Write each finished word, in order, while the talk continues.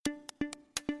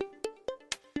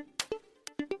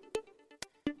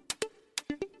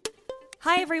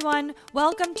Hi, everyone.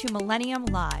 Welcome to Millennium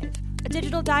Live, a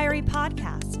digital diary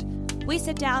podcast. We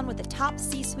sit down with the top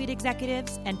C-suite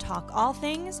executives and talk all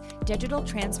things digital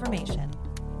transformation.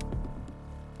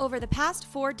 Over the past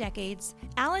 4 decades,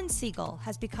 Alan Siegel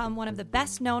has become one of the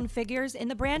best-known figures in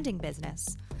the branding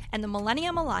business, and the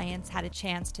Millennium Alliance had a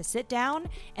chance to sit down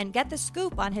and get the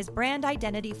scoop on his brand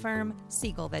identity firm,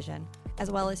 Siegel Vision, as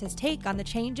well as his take on the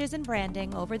changes in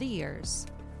branding over the years.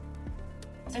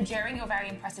 So during your very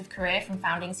impressive career from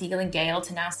founding Siegel & Gale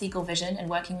to now Siegel Vision and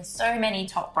working with so many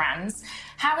top brands,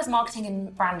 how has marketing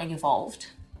and branding evolved?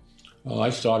 Well, I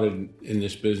started in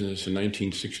this business in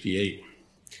 1968,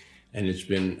 and it's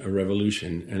been a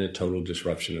revolution and a total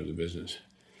disruption of the business.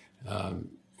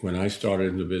 When I started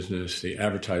in the business, the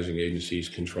advertising agencies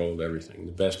controlled everything.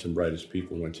 The best and brightest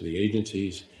people went to the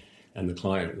agencies, and the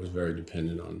client was very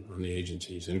dependent on the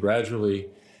agencies. And gradually,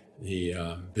 the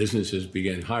businesses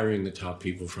began hiring the top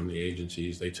people from the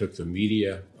agencies. They took the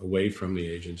media away from the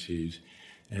agencies,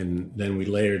 and then we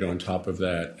layered on top of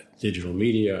that digital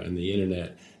media and the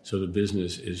internet, so the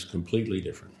business is completely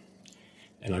different.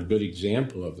 And a good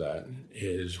example of that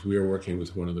is we are working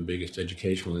with one of the biggest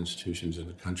educational institutions in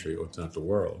the country, or if not the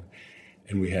world,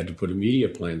 and we had to put a media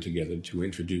plan together to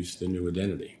introduce the new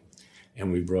identity.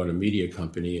 And we brought a media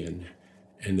company in,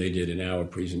 and they did an hour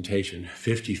presentation,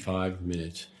 55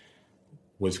 minutes,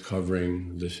 was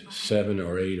covering the 7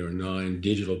 or 8 or 9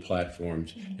 digital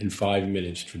platforms and 5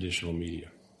 minutes traditional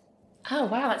media. Oh,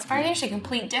 wow, that's very interesting,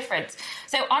 complete difference.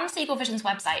 So on Siegel Vision's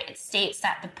website, it states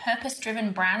that the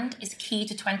purpose-driven brand is key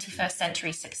to 21st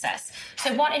century success.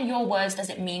 So what, in your words,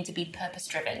 does it mean to be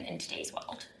purpose-driven in today's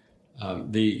world?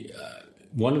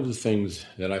 One of the things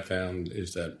that I found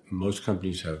is that most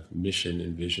companies have mission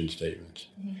and vision statements.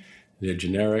 Mm-hmm. They're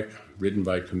generic, written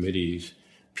by committees.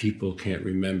 People can't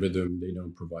remember them. They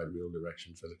don't provide real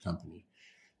direction for the company.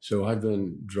 So I've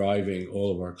been driving all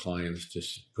of our clients to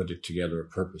put it together a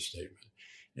purpose statement.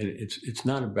 And it's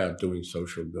not about doing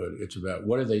social good. It's about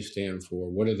what do they stand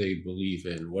for? What do they believe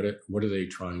in? What are they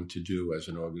trying to do as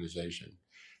an organization?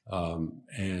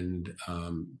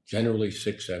 Generally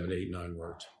 6, 7, 8, 9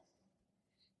 words.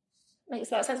 Makes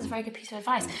a lot of sense. It's a very good piece of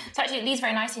advice. So actually it leads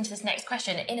very nicely into this next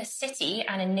question. In a city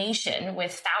and a nation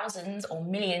with thousands or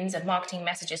millions of marketing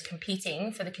messages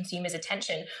competing for the consumer's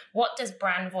attention, what does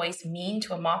brand voice mean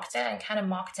to a marketer, and can a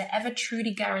marketer ever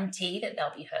truly guarantee that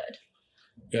they'll be heard?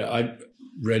 Yeah, I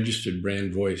registered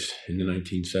brand voice in the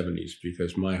 1970s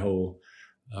because my whole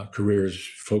career is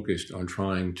focused on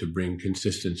trying to bring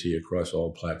consistency across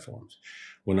all platforms.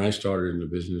 When I started in the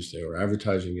business, there were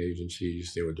advertising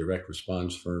agencies, there were direct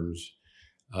response firms,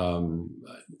 there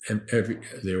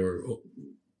were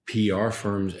PR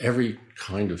firms, every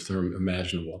kind of firm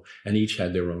imaginable, and each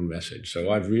had their own message.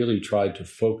 So I've really tried to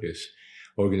focus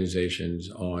organizations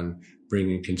on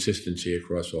bringing consistency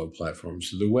across all platforms.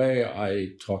 So the way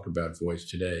I talk about voice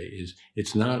today is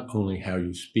it's not only how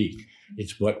you speak,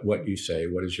 it's what you say,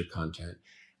 what is your content,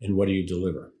 and what do you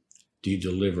deliver? Do you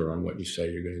deliver on what you say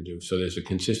you're going to do? So there's a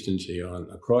consistency on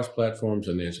across platforms,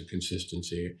 and there's a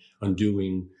consistency on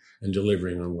doing and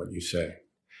delivering on what you say.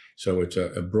 So it's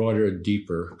a broader,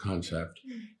 deeper concept.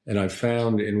 And I've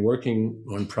found in working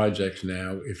on projects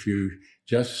now, if you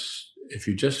just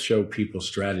show people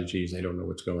strategies, they don't know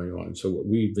what's going on. So what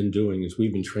we've been doing is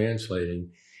we've been translating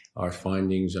our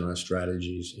findings and our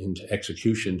strategies into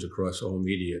executions across all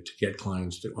media to get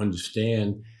clients to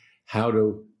understand how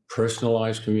to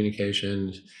personalize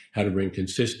communications, how to bring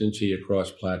consistency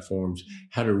across platforms,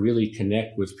 how to really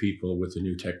connect with people with the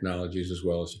new technologies as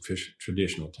well as the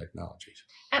traditional technologies.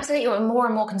 Absolutely. More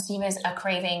and more consumers are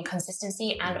craving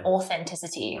consistency and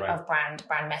authenticity of brand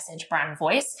message, brand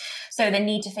voice. So the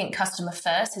need to think customer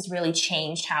first has really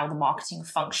changed how the marketing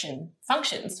functions,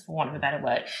 for want of a better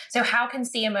word. So how can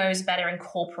CMOs better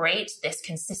incorporate this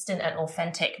consistent and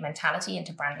authentic mentality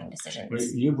into branding decisions? Well,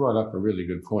 you brought up a really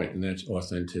good point, and that's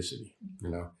authenticity,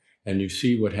 and you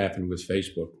see what happened with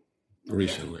Facebook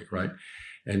recently, right?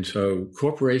 And so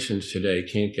corporations today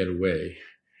can't get away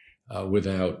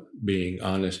without being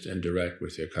honest and direct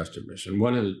with their customers. And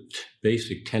one of the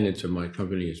basic tenets of my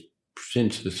company is,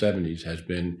 since the 70s, has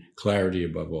been clarity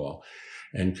above all,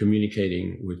 and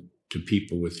communicating to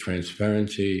people with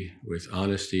transparency, with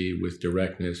honesty, with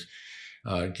directness,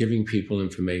 giving people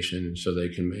information so they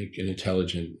can make an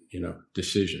intelligent,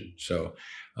 decision. So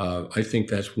I think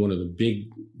that's one of the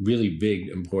really big,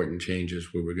 important changes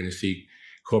where we're going to see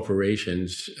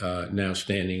corporations now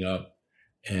standing up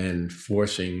and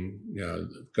forcing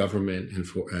government and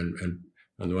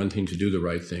on the one thing to do the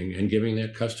right thing and giving their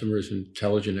customers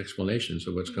intelligent explanations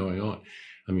of what's going on.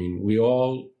 I mean, we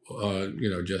all,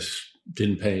 just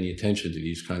didn't pay any attention to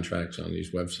these contracts on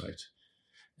these websites.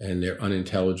 and they're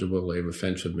unintelligible. They have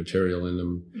offensive material in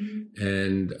them.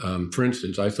 And for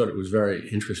instance, I thought it was very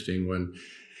interesting when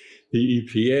the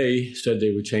EPA said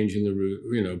they were changing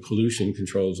the pollution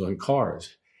controls on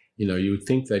cars. You would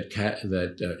think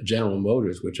that General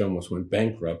Motors, which almost went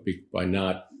bankrupt by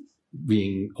not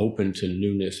being open to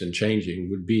newness and changing,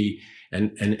 would be,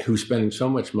 and who's spending so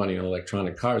much money on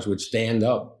electronic cars, would stand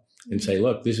up and say,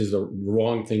 look, this is the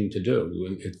wrong thing to do.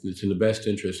 It's in the best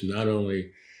interest not only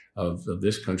of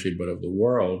this country, but of the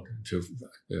world to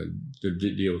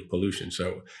deal with pollution.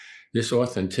 So this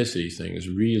authenticity thing is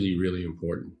really, really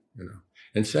important,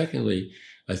 And secondly,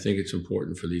 I think it's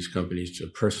important for these companies to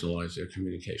personalize their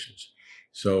communications.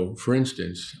 So, for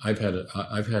instance, I've had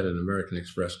an American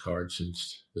Express card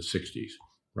since the 60s,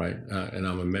 right? And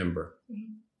I'm a member.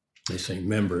 They say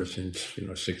member since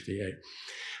 68.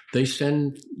 They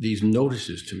send these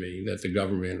notices to me that the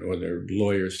government or their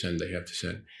lawyers send. They have to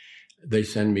send. They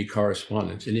send me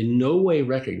correspondence, and in no way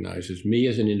recognizes me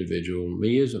as an individual,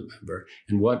 me as a member,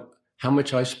 and how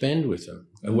much I spend with them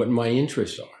and what my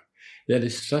interests are. That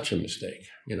is such a mistake,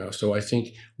 So I think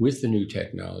with the new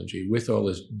technology, with all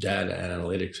this data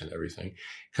analytics and everything,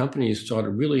 companies sort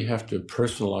of really have to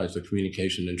personalize the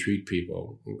communication and treat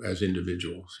people as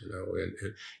individuals,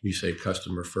 And you say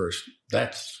customer first.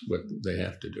 That's what they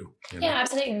have to do. Yeah,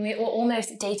 absolutely. We're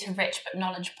almost data rich, but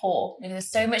knowledge poor.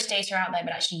 There's so much data out there,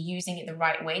 but actually using it the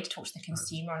right way to talk to the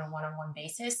consumer on a one-on-one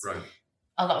basis. Right.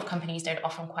 A lot of companies don't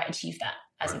often quite achieve that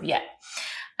as of yet.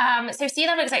 So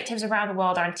C-level executives around the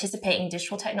world are anticipating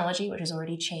digital technology, which has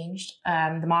already changed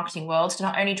the marketing world, to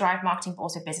not only drive marketing, but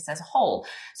also business as a whole.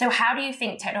 So how do you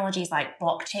think technologies like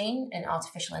blockchain and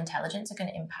artificial intelligence are going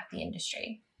to impact the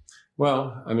industry?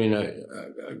 Well, I mean,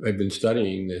 I've been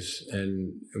studying this,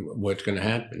 and what's going to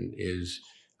happen is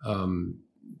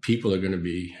people are going to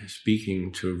be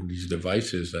speaking to these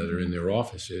devices that are in their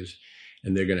offices,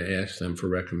 and they're going to ask them for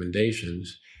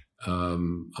recommendations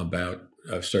about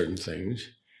certain things.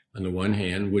 On the one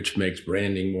hand, which makes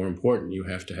branding more important. You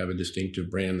have to have a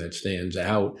distinctive brand that stands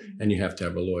out, and you have to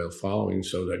have a loyal following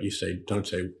so that don't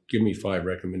say, give me 5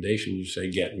 recommendations. You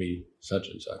say, get me such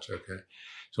and such. Okay.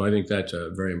 So I think that's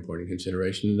a very important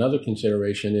consideration. Another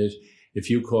consideration is if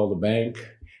you call the bank,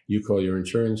 you call your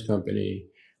insurance company,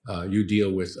 you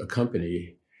deal with a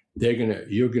company,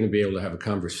 you're going to be able to have a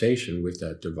conversation with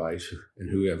that device, and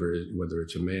whoever, whether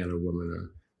it's a man or woman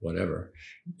or whatever,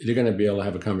 they're going to be able to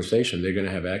have a conversation. They're going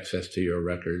to have access to your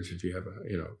records if you have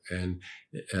and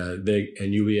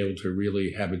you'll be able to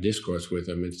really have a discourse with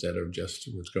them instead of just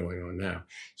what's going on now.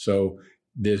 So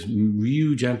there's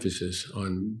huge emphasis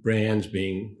on brands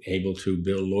being able to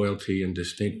build loyalty and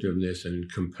distinctiveness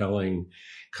and compelling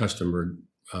customer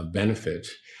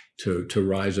benefits to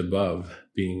rise above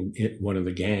being one of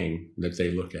the gang that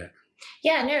they look at.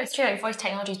 Yeah, no, it's true. Voice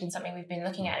technology has been something we've been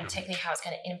looking at, and particularly how it's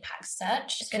going to impact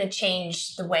search. It's going to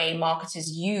change the way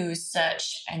marketers use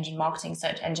search engine marketing,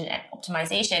 search engine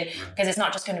optimization, because it's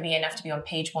not just going to be enough to be on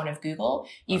page 1 of Google.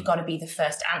 You've got to be the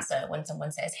first answer when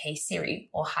someone says, hey Siri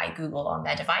or hi Google on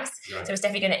their device. Right. So it's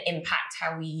definitely going to impact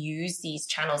how we use these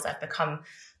channels that have become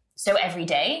so every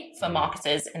day for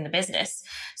marketers in the business.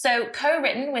 So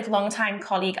co-written with longtime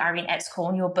colleague Irene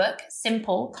Excorn, your book,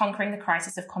 Simple, Conquering the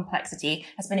Crisis of Complexity,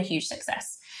 has been a huge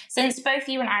success. Since both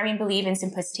you and Irene believe in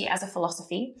simplicity as a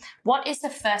philosophy, what is the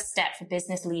first step for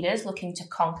business leaders looking to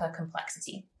conquer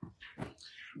complexity?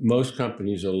 Most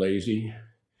companies are lazy,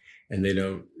 and they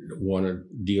don't want to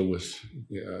deal with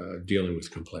dealing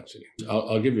with complexity.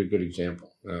 I'll give you a good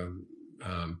example.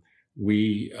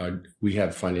 We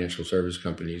have financial service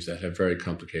companies that have very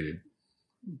complicated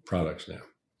products now,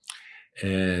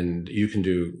 and you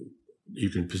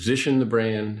can position the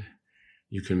brand,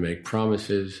 you can make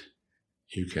promises,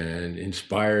 you can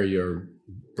inspire your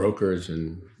brokers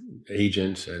and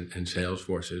agents and sales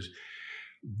forces,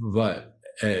 but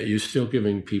you're still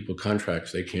giving people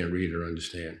contracts they can't read or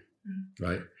understand,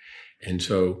 right? And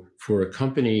so for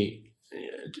companies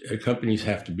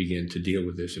have to begin to deal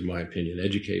with this, in my opinion.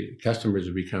 Customers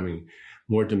are becoming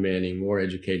more demanding, more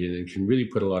educated, and can really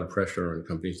put a lot of pressure on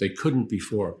companies. They couldn't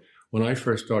before. When I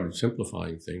first started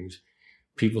simplifying things,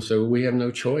 people said, well, we have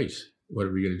no choice. What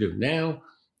are we going to do? Now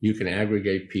you can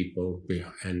aggregate people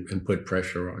and put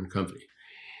pressure on companies.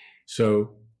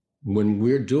 So when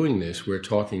we're doing this, we're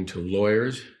talking to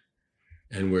lawyers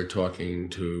and we're talking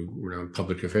to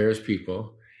public affairs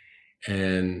people.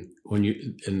 And when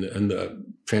the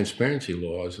transparency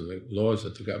laws and the laws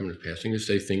that the government is passing,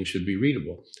 say things should be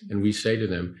readable. And we say to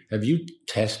them, have you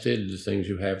tested the things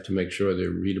you have to make sure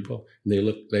they're readable? And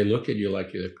they look at you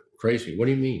like you're crazy. What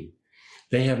do you mean?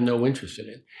 they have no interest in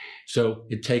it. So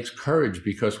it takes courage,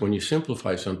 because when you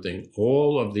simplify something,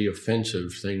 all of the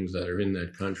offensive things that are in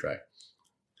that contract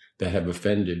that have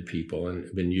offended people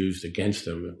and been used against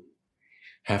them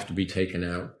have to be taken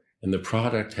out, and the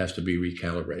product has to be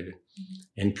recalibrated.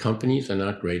 And companies are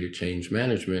not great at change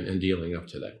management and dealing up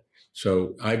to that.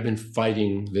 So I've been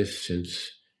fighting this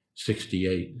since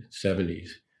 68, 70s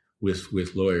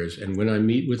with lawyers. And when I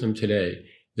meet with them today,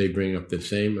 they bring up the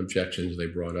same objections they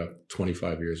brought up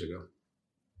 25 years ago.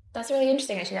 That's really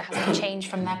interesting, actually. That hasn't changed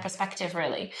from their perspective,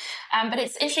 really. But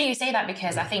it's interesting you say that,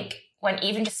 because I think when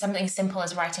even just something simple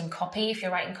as writing copy, if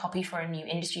you're writing copy for a new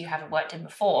industry you haven't worked in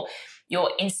before,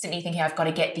 you're instantly thinking, I've got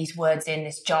to get these words in,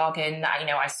 this jargon that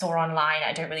I saw online,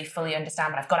 I don't really fully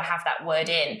understand, but I've got to have that word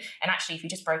in. And actually, if you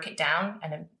just broke it down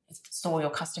and then saw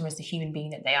your customer as the human being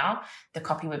that they are, the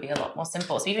copy would be a lot more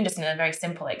simple. So even just in a very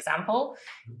simple example.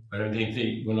 I don't think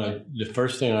the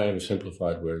first thing I ever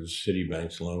simplified was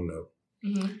Citibank's loan note.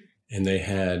 Mm-hmm. And they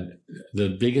had, the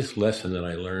biggest lesson that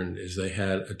I learned is they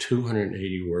had a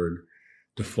 280 word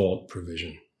default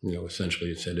provision.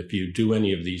 Essentially it said, if you do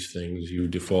any of these things, you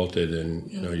defaulted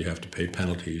and, you have to pay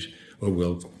penalties or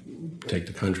we'll take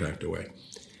the contract away.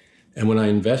 And when I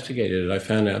investigated it, I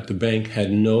found out the bank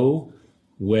had no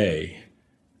way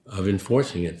of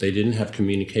enforcing it. They didn't have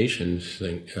communications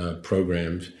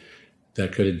programs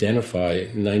that could identify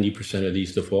 90% of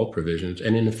these default provisions.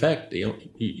 And in effect,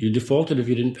 you defaulted if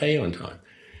you didn't pay on time.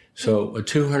 So a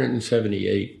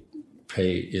 278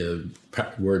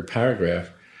 word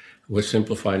paragraph was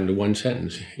simplified into one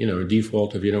sentence, a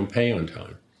default if you don't pay on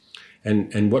time.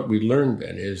 And what we learned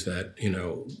then is that,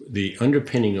 the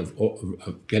underpinning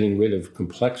of getting rid of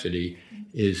complexity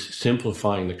is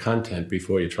simplifying the content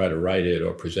before you try to write it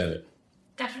or present it.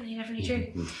 Definitely true.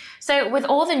 Mm-hmm. So with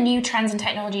all the new trends and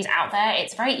technologies out there,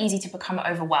 it's very easy to become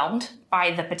overwhelmed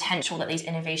by the potential that these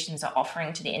innovations are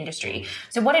offering to the industry.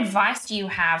 So what advice do you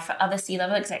have for other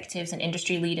C-level executives and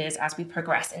industry leaders as we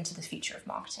progress into the future of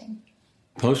marketing?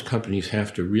 Most companies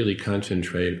have to really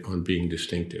concentrate on being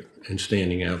distinctive and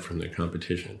standing out from their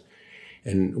competition.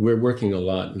 And we're working a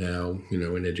lot now,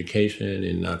 in education,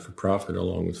 in not-for-profit,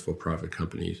 along with for-profit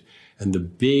companies. And the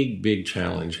big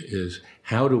challenge is,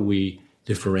 how do we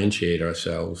differentiate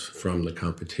ourselves from the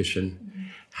competition? Mm-hmm.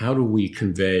 How do we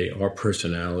convey our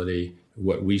personality,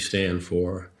 what we stand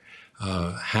for?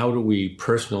 How do we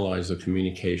personalize the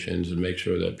communications and make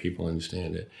sure that people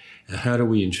understand it? And how do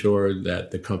we ensure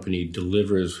that the company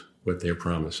delivers what they're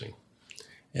promising?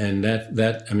 And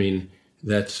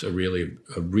that's a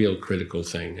real critical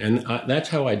thing. And that's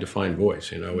how I define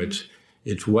voice.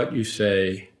 It's what you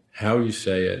say, how you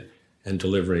say it, and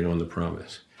delivering on the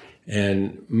promise.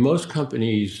 And most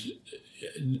companies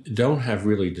don't have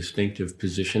really distinctive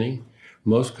positioning.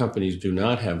 Most companies do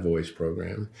not have voice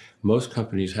programs. Most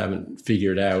companies haven't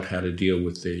figured out how to deal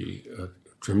with the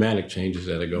dramatic changes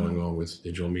that are going on with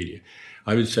digital media.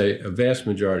 I would say a vast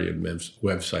majority of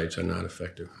websites are not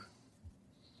effective.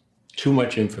 Too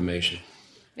much information.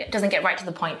 It doesn't get right to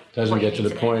the point. Doesn't get to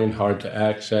the point, hard to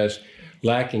access,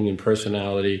 lacking in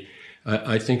personality.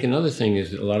 I think another thing is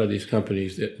that a lot of these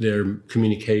companies, their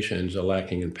communications are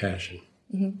lacking in passion.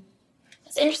 Mm-hmm.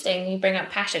 It's interesting you bring up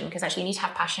passion, because actually you need to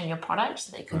have passion in your product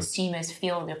so that consumers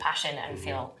feel your passion and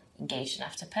feel engaged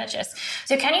enough to purchase.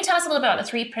 So can you tell us a little bit about the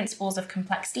 3 principles of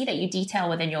complexity that you detail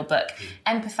within your book?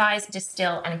 Empathize,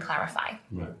 distill, and clarify.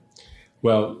 Right.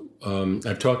 Well,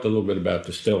 I've talked a little bit about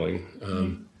distilling.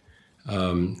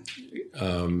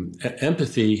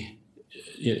 Empathy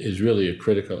is really a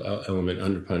critical element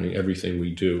underpinning everything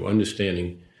we do,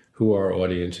 understanding who our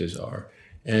audiences are.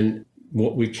 And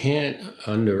what we can't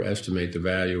underestimate the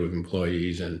value of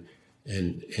employees, and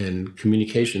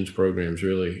communications programs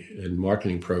really, and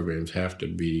marketing programs have to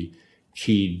be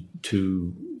keyed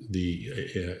to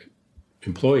the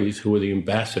employees who are the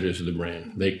ambassadors of the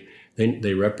brand.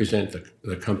 They represent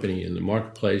the company in the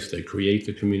marketplace. They create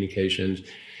the communications.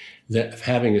 That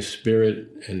having a spirit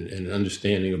and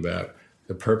understanding about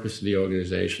the purpose of the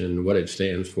organization, what it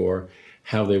stands for,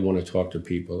 how they want to talk to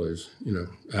people is,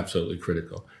 absolutely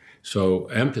critical. So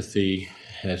empathy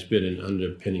has been an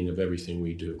underpinning of everything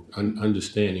we do.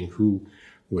 Understanding who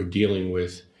we're dealing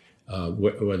with,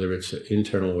 whether it's an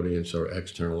internal audience or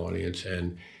external audience.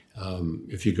 And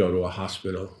if you go to a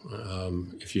hospital,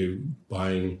 if you're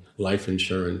buying life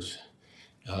insurance,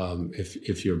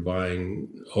 if you're buying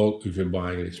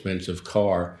an expensive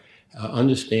car,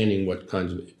 understanding what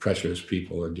kinds of pressures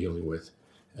people are dealing with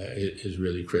is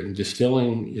really critical.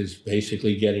 Distilling is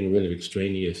basically getting rid of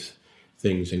extraneous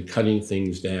things and cutting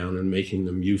things down and making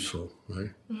them useful,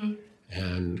 right? Mm-hmm.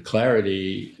 And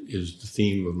clarity is the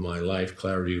theme of my life,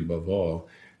 clarity above all.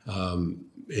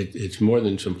 it's more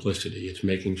than simplicity. It's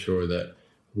making sure that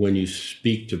when you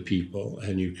speak to people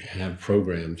and you have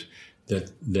programs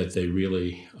that they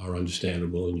really are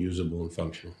understandable and usable and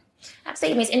functional.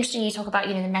 Absolutely. I mean, it's interesting you talk about,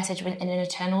 the message in an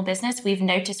eternal business. We've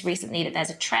noticed recently that there's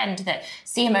a trend that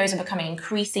CMOs are becoming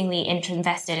increasingly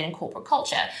invested in corporate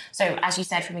culture. So as you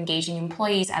said, from engaging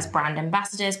employees as brand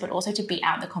ambassadors, but also to beat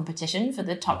out the competition for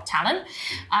the top talent.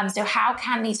 So how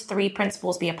can these three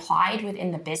principles be applied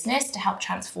within the business to help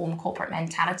transform corporate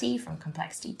mentality from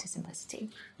complexity to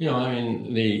simplicity?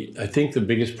 I think the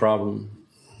biggest problem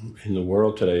in the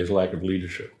world today is lack of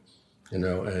leadership.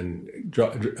 And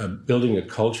building a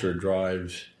culture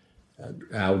drives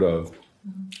out of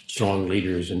strong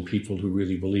leaders and people who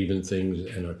really believe in things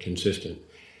and are consistent.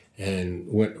 And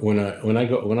when I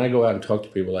go out and talk to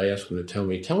people, I ask them to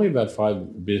tell me about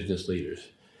 5 business leaders,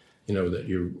 that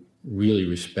you really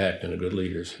respect and are good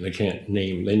leaders. And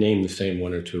they name the same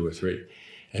 1 or 2 or 3.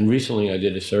 And recently I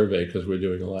did a survey because we're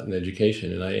doing a lot in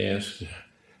education, and I asked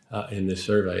in this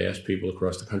survey, I asked people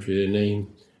across the country to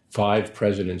name 5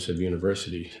 presidents of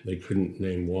universities. They couldn't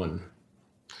name 1.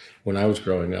 When I was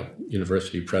growing up,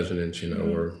 university presidents,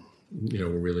 were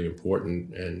really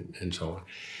important and so on.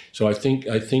 So I think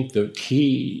the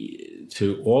key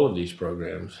to all of these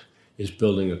programs is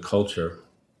building a culture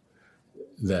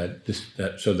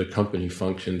that so the company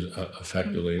functions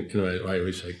effectively. I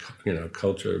always say,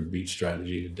 culture beats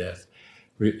strategy to death.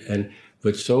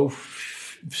 But so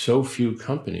few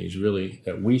companies really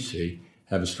that we see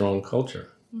have a strong culture.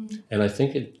 And I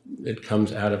think it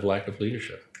comes out of lack of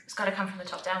leadership. It's got to come from the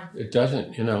top down. It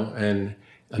doesn't, and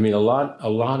I mean, a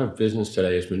lot of business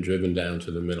today has been driven down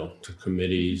to the middle, to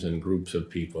committees and groups of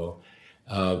people.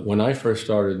 When I first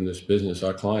started in this business,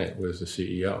 our client was the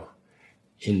CEO.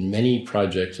 In many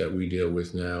projects that we deal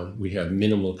with now, we have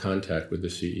minimal contact with the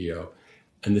CEO.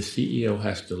 And the CEO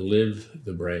has to live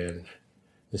the brand.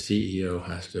 The CEO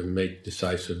has to make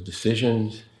decisive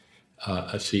decisions.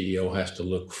 A CEO has to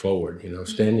look forward.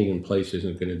 Standing in place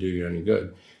isn't going to do you any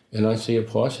good. And I see a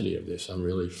paucity of this. I'm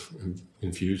really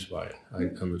confused by it.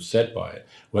 I'm upset by it.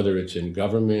 Whether it's in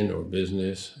government or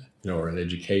business, or in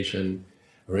education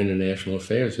or international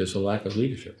affairs, there's a lack of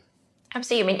leadership.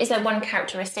 Absolutely. I mean, is there one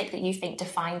characteristic that you think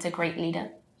defines a great leader?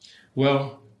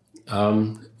 Well,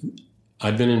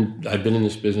 I've been in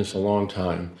this business a long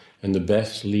time, and the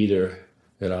best leader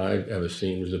that I've ever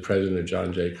seen was the president of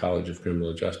John Jay College of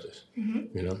Criminal Justice.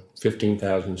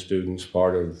 15,000 students,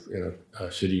 part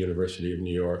of City University of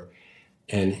New York.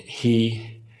 And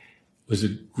he was a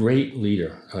great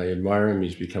leader. I admire him.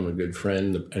 He's become a good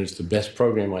friend. And it's the best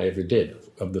program I ever did.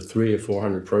 Of the 300 or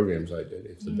 400 programs I did,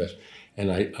 it's the best.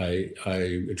 And I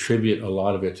attribute a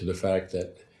lot of it to the fact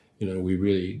that,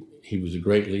 he was a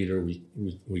great leader.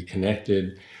 We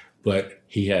connected, but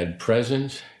he had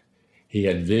presence, he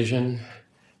had vision,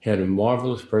 he had a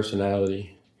marvelous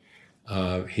personality.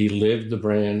 He lived the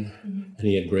brand, and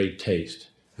he had great taste.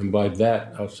 And by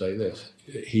that, I'll say this: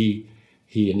 he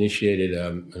initiated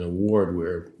an award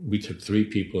where we took 3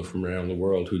 people from around the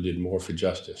world who did more for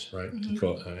justice, right?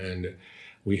 And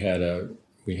we had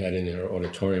in our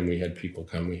auditorium, we had people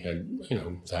come. We had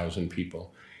 1,000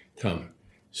 people come.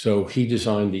 So he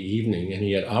designed the evening, and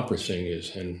he had opera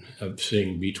singers and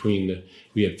sing between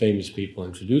we had famous people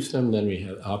introduce them. Then we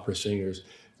had opera singers.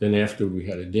 Then after we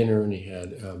had a dinner, and he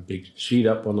had a big sheet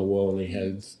up on the wall, and he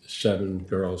had 7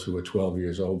 girls who were 12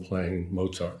 years old playing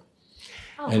Mozart.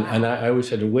 Oh, wow. And I always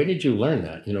said, where did you learn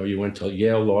that? You went to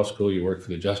Yale Law School, you worked for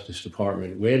the Justice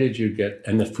Department. Where did you get,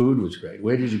 and the food was great.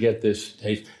 Where did you get this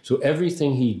taste? So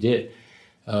everything he did,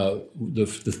 the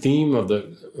theme of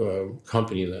the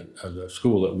company, of the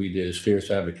school that we did is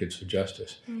Fierce Advocates for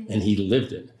Justice. And he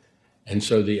lived it. And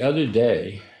so the other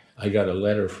day, I got a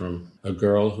letter from a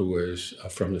girl who was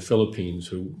from the Philippines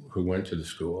who went to the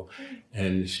school,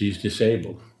 and she's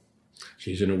disabled.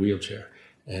 She's in a wheelchair.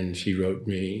 And she wrote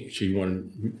me,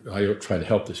 I tried to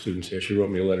help the students there. She wrote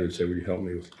me a letter and said, would you help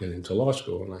me get into law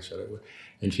school? And I said I would.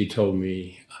 And she told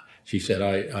me, she said,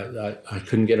 I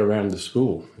couldn't get around the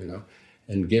school,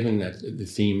 And given that the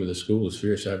theme of the school is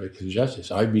Fierce Advocates for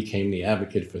Justice, I became the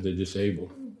advocate for the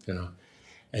disabled,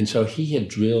 And so he had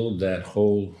drilled that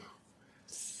whole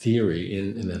theory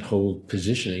in that whole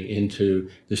positioning into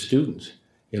the students,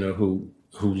 who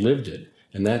lived it.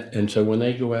 And so when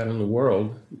they go out in the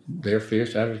world, they're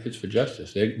fierce advocates for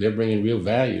justice. They're bringing real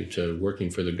value to working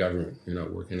for the government,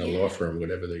 working in a law firm,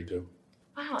 whatever they do.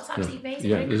 Wow, it's absolutely amazing.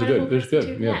 Yeah, it was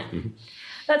good. Yeah. Mm-hmm.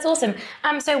 That's awesome.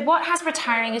 So what has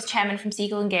retiring as chairman from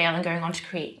Siegel & Gale and going on to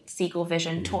create Siegel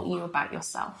Vision taught you about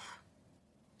yourself?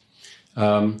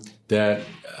 That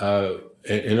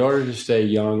in order to stay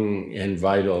young and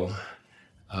vital,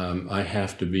 I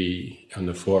have to be on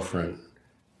the forefront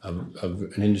of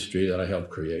an industry that I helped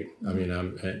create. I mean,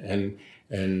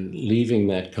 and leaving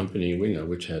that company,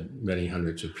 which had many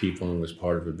hundreds of people and was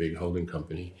part of a big holding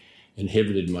company,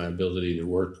 inhibited my ability to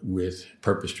work with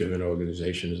purpose-driven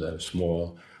organizations that are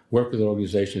small, work with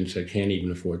organizations that can't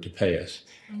even afford to pay us.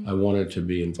 I wanted to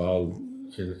be involved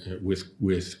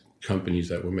with companies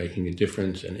that were making a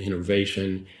difference and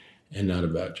innovation, and not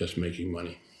about just making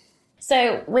money.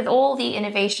 So with all the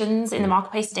innovations in the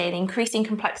marketplace today, the increasing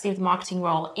complexity of the marketing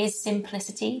role, is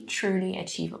simplicity truly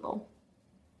achievable?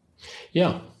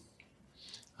 Yeah.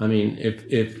 I mean,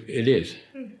 if it is,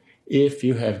 if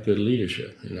you have good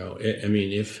leadership,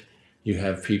 if you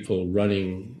have people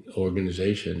running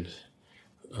organizations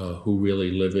who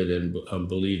really live it and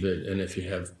believe it, and if you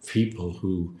have people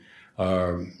who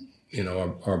are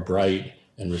bright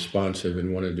and responsive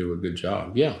and want to do a good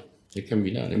job, yeah, it can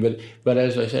be done. But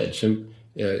as I said,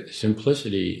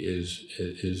 simplicity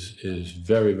is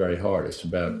very, very hard. It's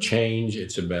about change.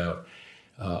 It's about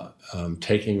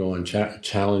taking on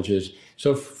challenges.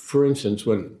 So, for instance,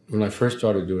 when I first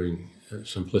started doing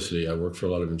simplicity, I worked for a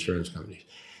lot of insurance companies.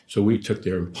 So we took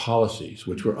their policies,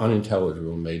 which were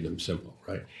unintelligible, and made them simple,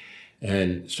 right?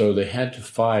 And so they had to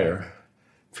fire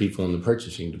people in the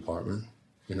purchasing department,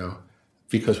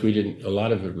 because a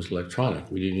lot of it was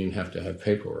electronic. We didn't even have to have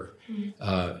paperwork.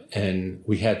 And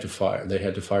they had to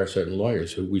fire certain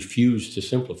lawyers who refused to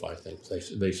simplify things.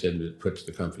 They said it puts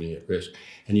the company at risk.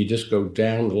 And you just go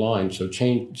down the line. So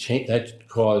change that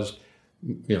caused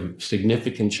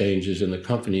significant changes in the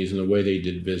companies and the way they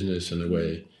did business and the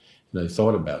way they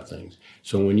thought about things.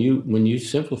 So when you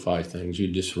simplify things, you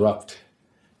disrupt,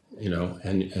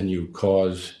 and you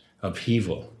cause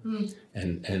upheaval.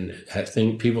 And I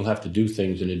think people have to do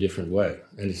things in a different way.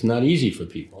 And it's not easy for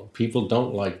people. People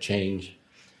don't like change,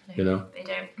 They don't.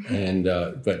 And,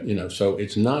 so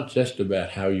it's not just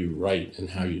about how you write and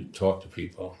how you talk to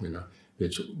people,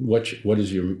 It's what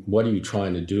are you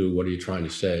trying to do? What are you trying to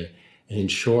say? And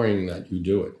ensuring that you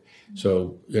do it.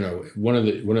 So, one of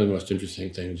the most interesting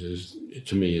things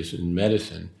to me is in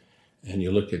medicine, and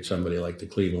you look at somebody like the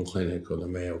Cleveland Clinic or the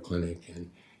Mayo Clinic and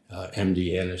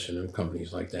MD Anderson and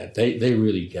companies like that, they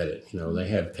really get it. They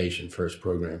have patient-first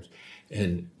programs.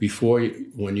 And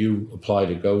when you apply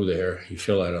to go there, you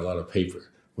fill out a lot of paper.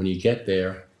 When you get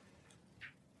there,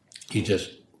 you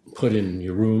just put in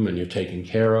your room and you're taken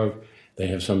care of. They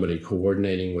have somebody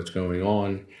coordinating what's going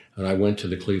on. And I went to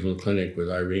the Cleveland Clinic with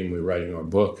Irene. We were writing our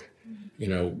book.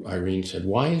 Irene said,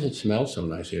 "Why does it smell so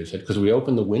nice here?" I said, "Because we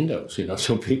open the windows,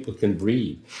 so people can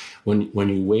breathe." When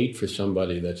you wait for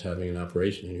somebody that's having an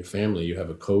operation in your family, you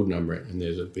have a code number, and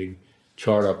there's a big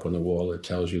chart up on the wall that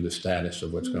tells you the status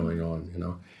of what's going on.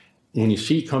 When you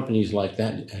see companies like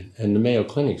that, and the Mayo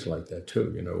Clinic's like that too,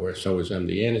 where so is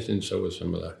MD Anderson, so is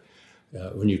some of the.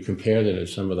 When you compare them to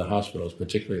some of the hospitals,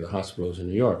 particularly the hospitals in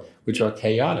New York, which are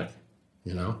chaotic,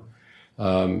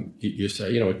 you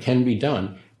say, it can be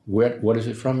done. What is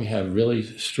it from? You have really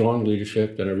strong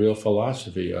leadership and a real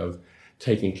philosophy of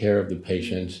taking care of the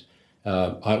patients.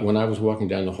 When I was walking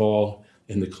down the hall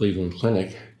in the Cleveland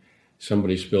Clinic,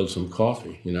 somebody spilled some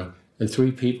coffee, and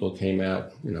 3 people came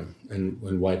out, and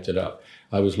wiped it up.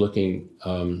 I was looking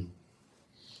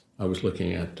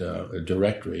at a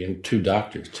directory, and 2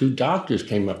 doctors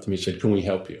came up to me and said, "Can we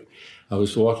help you?" I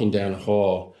was walking down the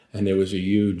hall, and there was a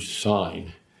huge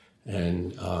sign.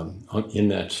 And in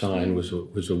that sign was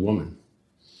a woman.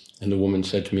 And the woman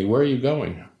said to me, "Where are you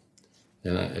going?"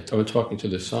 And I was talking to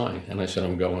the sign. And I said,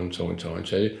 "I'm going so-and-so." And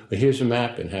said, "Well, here's a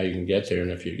map and how you can get there.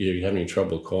 And if you have any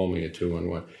trouble, call me at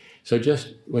 211. So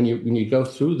just when you go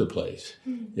through the place,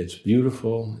 it's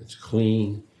beautiful, it's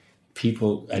clean,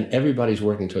 people, and everybody's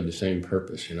working toward the same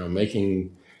purpose,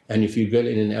 and if you get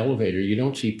in an elevator, you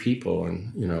don't see people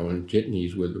in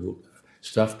jitneys with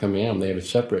stuff coming out. They have a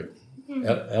separate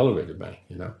elevator bank,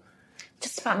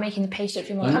 Just about making the patient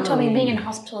feel more comfortable. I mean, being in a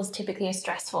hospital is typically a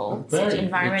stressful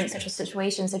environment, such a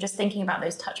situation. So just thinking about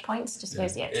those touch points just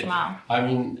goes the extra mile. I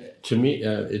mean, to me,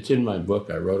 it's in my book.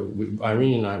 I wrote it.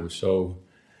 Irene and I were so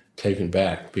taken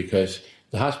back because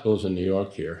the hospitals in New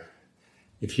York here,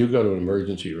 if you go to an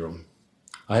emergency room,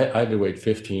 I had to wait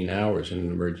 15 hours in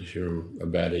an emergency room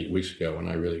about 8 weeks ago when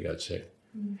I really got sick.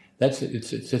 It's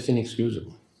just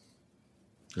inexcusable.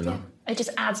 It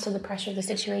just adds to the pressure of the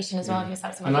situation as well, because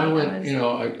that's what. And I went,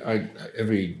 I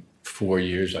every 4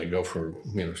 years I go for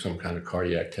some kind of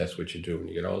cardiac test, which you do when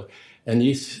you get older, and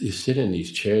you sit in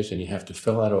these chairs and you have to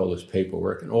fill out all this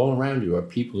paperwork, and all around you are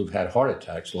people who've had heart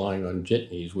attacks lying on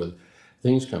jitneys with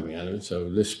things coming out of it. So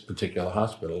this particular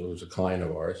hospital, it was a client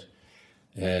of ours,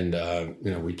 and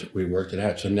we worked it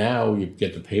out. So now you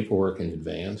get the paperwork in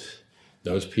advance.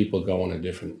 Those people go on a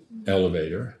different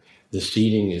elevator. The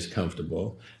seating is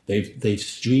comfortable. They've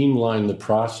streamlined the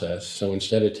process. So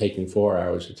instead of taking 4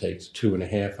 hours, it takes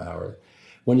 2.5 hours.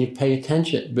 When you pay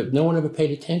attention, but no one ever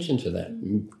paid attention to that.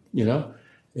 You know,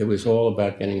 it was all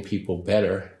about getting people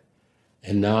better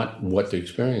and not what the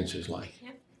experience is like.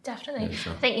 Definitely.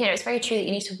 So, I think, it's very true that you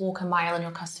need to walk a mile in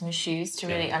your customer's shoes to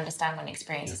really understand what an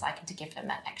experience is like and to give them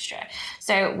that extra.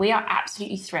 So we are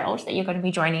absolutely thrilled that you're going to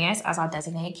be joining us as our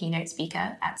designated keynote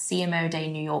speaker at CMO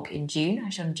Day New York in June,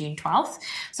 actually on June 12th.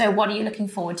 So what are you looking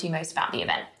forward to most about the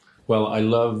event? Well, I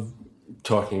love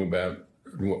talking about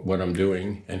what I'm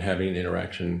doing and having an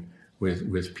interaction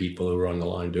with people who are on the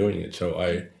line doing it. So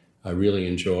I really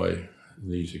enjoy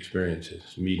these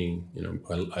experiences, meeting,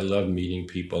 I love meeting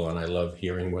people and I love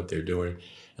hearing what they're doing.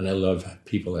 And I love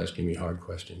people asking me hard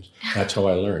questions. That's how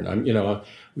I learn.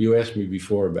 You asked me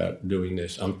before about doing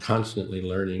this. I'm constantly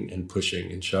learning and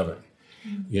pushing and shoving.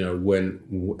 Mm-hmm.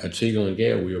 When at Siegel &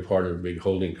 Gale, we were part of a big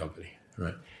holding company,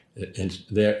 right? And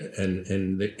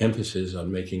the emphasis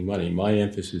on making money. My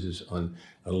emphasis is on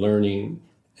learning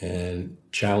and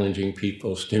challenging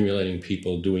people, stimulating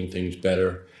people, doing things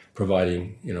better,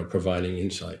 providing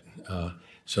insight.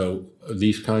 So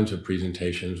these kinds of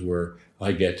presentations where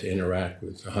I get to interact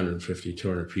with 150,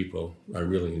 200 people, I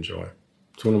really enjoy.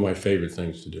 It's one of my favorite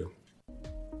things to do.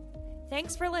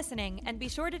 Thanks for listening, and be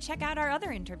sure to check out our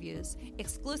other interviews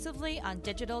exclusively on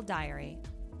Digital Diary.